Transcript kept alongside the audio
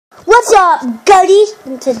What's up, goodies?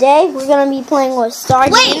 And today we're gonna be playing with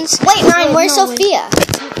Sardines. Wait, Ryan, where's Sophia?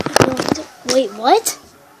 Wait, what?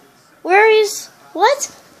 Where is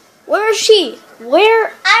she? Where?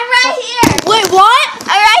 I'm right here. Wait, what?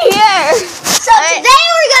 I'm right here. So today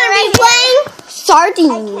we're gonna be playing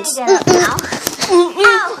Sardines.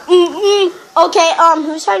 Okay,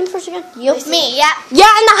 who's hiding first again? You. It's me, yeah. Yeah,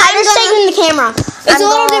 and the hider's taking the camera. It's a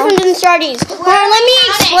little different than Sardines. Let me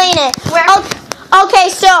explain it. Okay,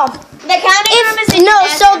 so the counting room is in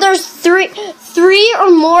so there's three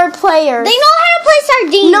or more players. They know how to play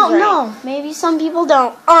Sardines. No, maybe some people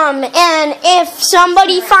don't. And if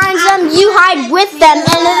somebody finds them, you hide with them,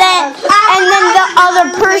 and then the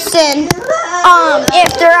other person,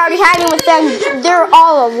 if they're already hiding with them, they're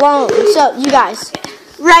all alone. So you guys,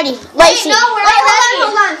 ready? Lacey. Wait,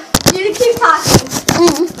 hold on. You keep talking.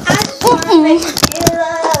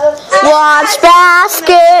 Watch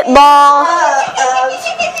basketball.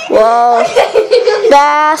 Whoa.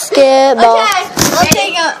 Basketball. Okay, I'll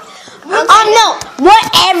take it. No.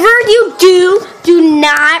 Whatever you do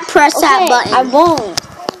not press that button. I won't.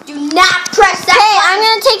 Do not press that button. I'm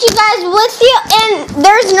going to take you guys with you, and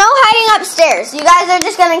there's no hiding upstairs. You guys are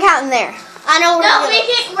just going to count in there. I know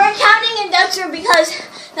we're counting in Dutch room because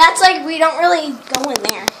that's like we don't really go in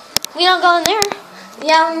there. We don't go in there.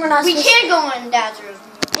 Yeah, we're not. We can't go in Dad's room.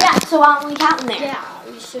 Yeah, so why don't we count in there? Yeah,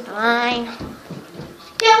 we should. Fine.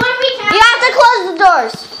 Yeah, what do we count? You have to close the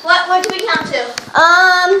doors. What do we count to?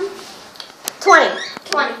 20.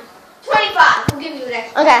 20. 25. We'll give you an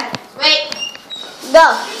extra. Okay. Wait. Go. Go.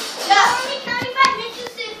 Are we counting by bitches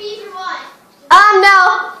to be for what?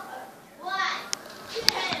 No. 1, 2.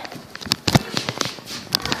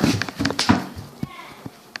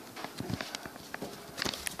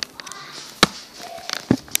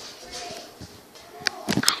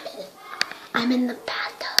 I'm in the bathtub.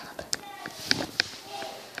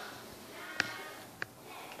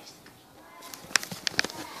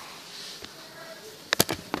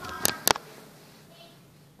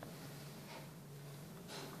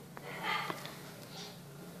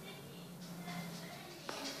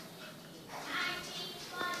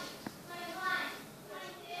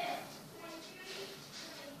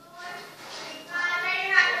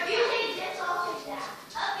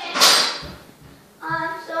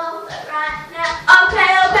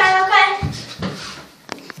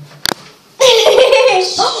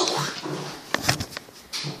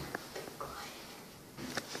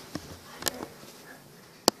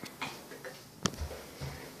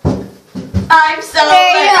 I'm so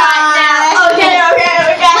right now. Okay.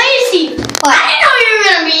 Lacey, What? I didn't know you were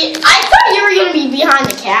gonna be. I thought you were gonna be behind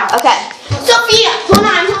the couch. Okay. Sophia, hold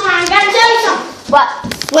on. I gotta tell you something. What?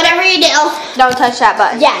 Whatever you do, Don't touch that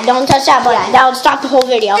button. Yeah, don't touch that button. Yeah. That would stop the whole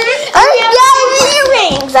video.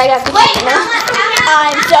 Earrings. I got the wait.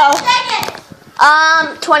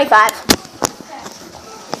 I'm 25.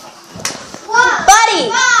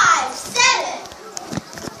 Buddy. 5, 7.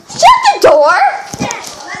 Shut the door. 10, 11,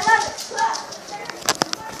 12.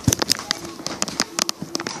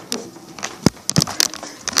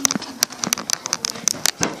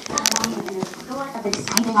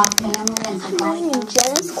 I'm going in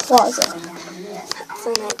Jenna's closet. That's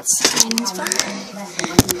a nice Sardines bar.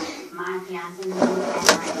 My fiance is the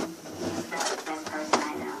best person I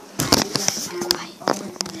know.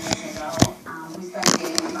 We started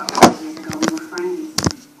dating about 4 years ago. We were friends,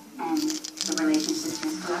 and the relationship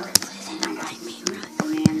just flourished. And I got to meet the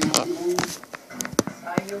man that he is. So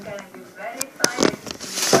you're gonna be very excited to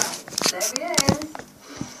see him. There he is.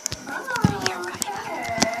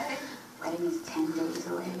 Wedding is 10 days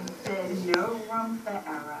away. There's no room for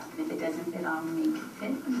error. And if it doesn't fit on me, I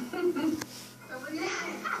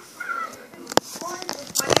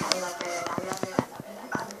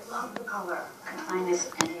love the color. I find this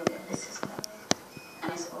is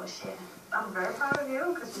and it's bullshit. I'm very proud of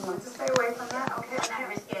you because you wanted to stay away from that. Okay, I'm not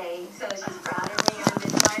risque, so she's proud of me on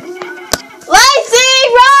this one. Lacey,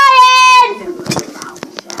 Ryan! I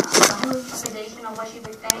have a recommendation on what she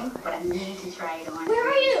was saying, but I need to try it on. Where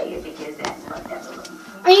are you? Because that's what that's a little.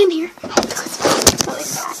 Are you in here?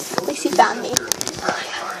 Lacey found me. I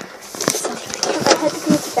had to go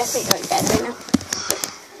to bed. Wait, going to bed right now.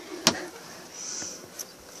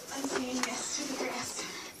 I'm saying yes to the rest.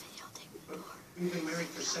 You've been married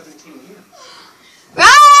for 17 years.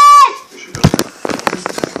 Ryan!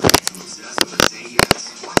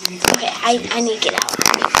 Okay, I need to get out.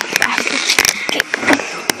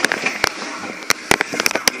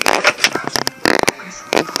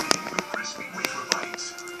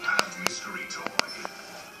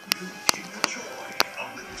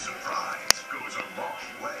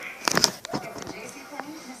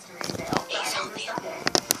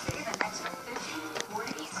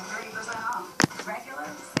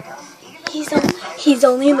 He's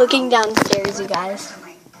only looking downstairs, you guys.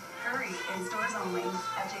 Hurry, in stores only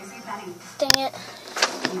at JCPenney. Dang it.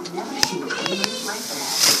 You've never seen favorites like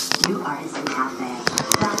that. New Artisan Cafe.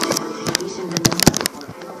 That's a vacation in the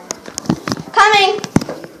Coming.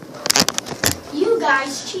 You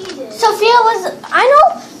guys cheated. Sophia was, I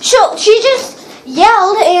know, she just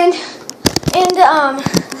yelled and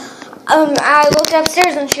I looked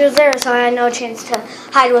upstairs and she was there, so I had no chance to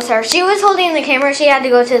hide with her. She was holding the camera. She had to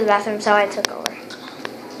go to the bathroom, so I took over.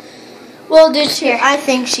 Well, did she? I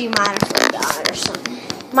think she might have forgot or something.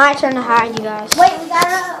 My turn to hide, you guys. Wait, we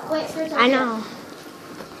gotta wait for I know.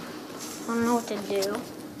 I don't know what to do.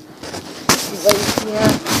 Wait here.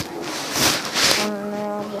 I don't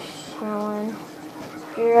know, just chilling.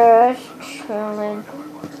 Just chilling.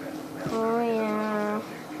 Oh yeah.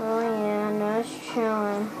 Oh yeah, just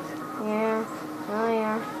chilling. Yeah. Oh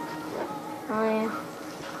yeah. Oh yeah.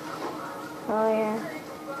 Oh yeah.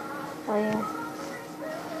 Oh yeah.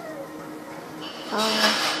 Oh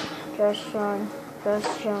yeah. Just chilling. Just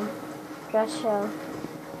chilling. Just chilling.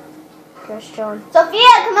 Just chilling.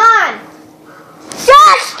 Sophia, come on!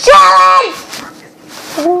 Just chilling!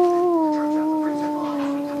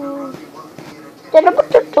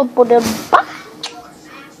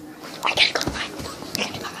 I gotta go find.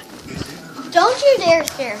 Don't you dare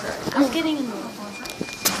scare her. I'm getting annoyed.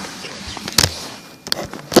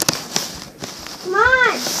 Come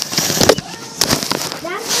on!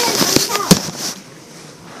 That's it. I'm out.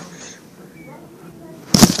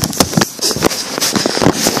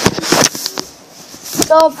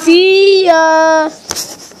 Sophia!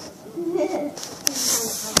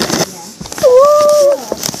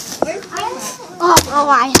 Oh,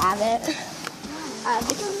 I have it.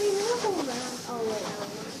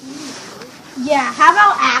 Yeah, how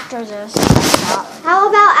about after this? How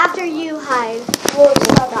about after you hide? We'll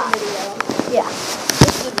stop the video. Yeah.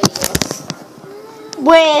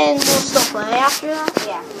 When we'll still play after that?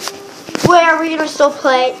 Yeah. Where are we gonna still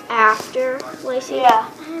play after, Lacey? Yeah.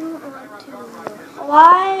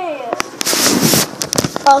 Why?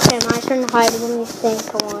 Okay, my turn to hide. Let me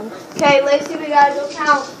think one. Okay, Lacey, we gotta go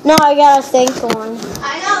count. No, I gotta think one.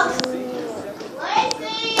 I know.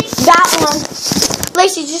 Lacey! That one.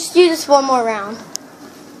 Lacey, just do this one more round.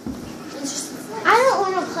 I don't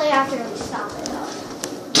want to play after we stop it.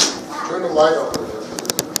 Turn the light on.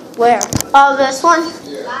 Where? Oh, this one?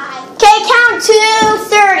 Yeah. Bye. Okay, count to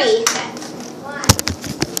 30.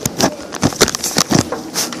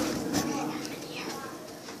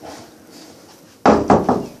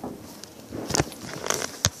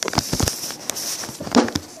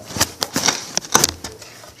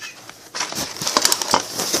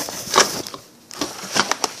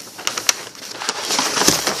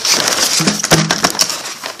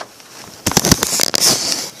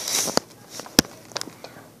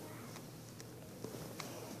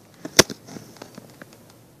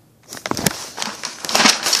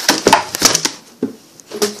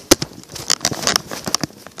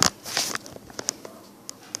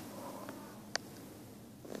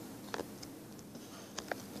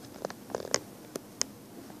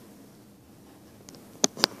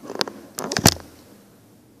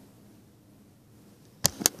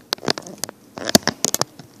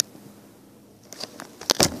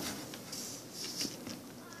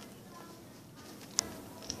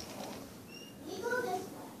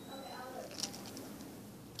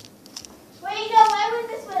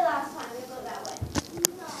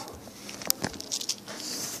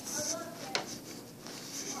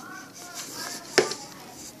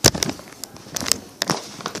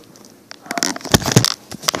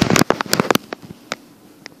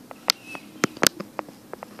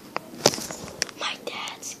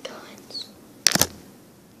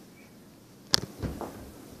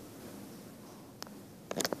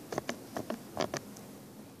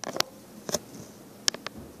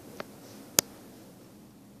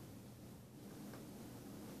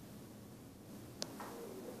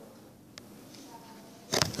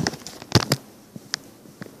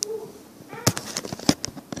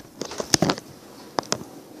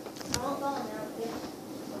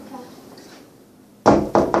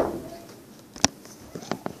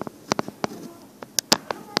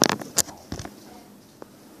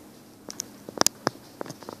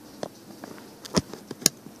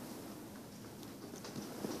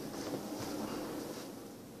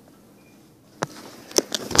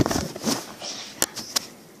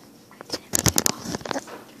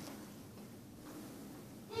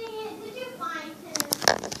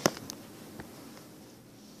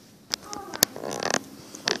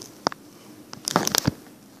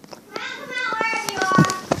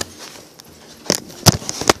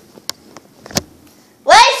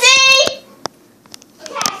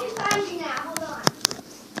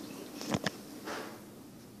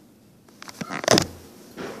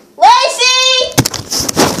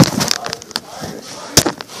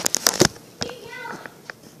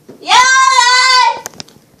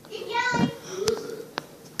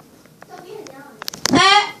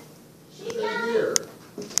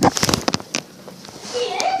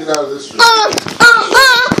 out of this room.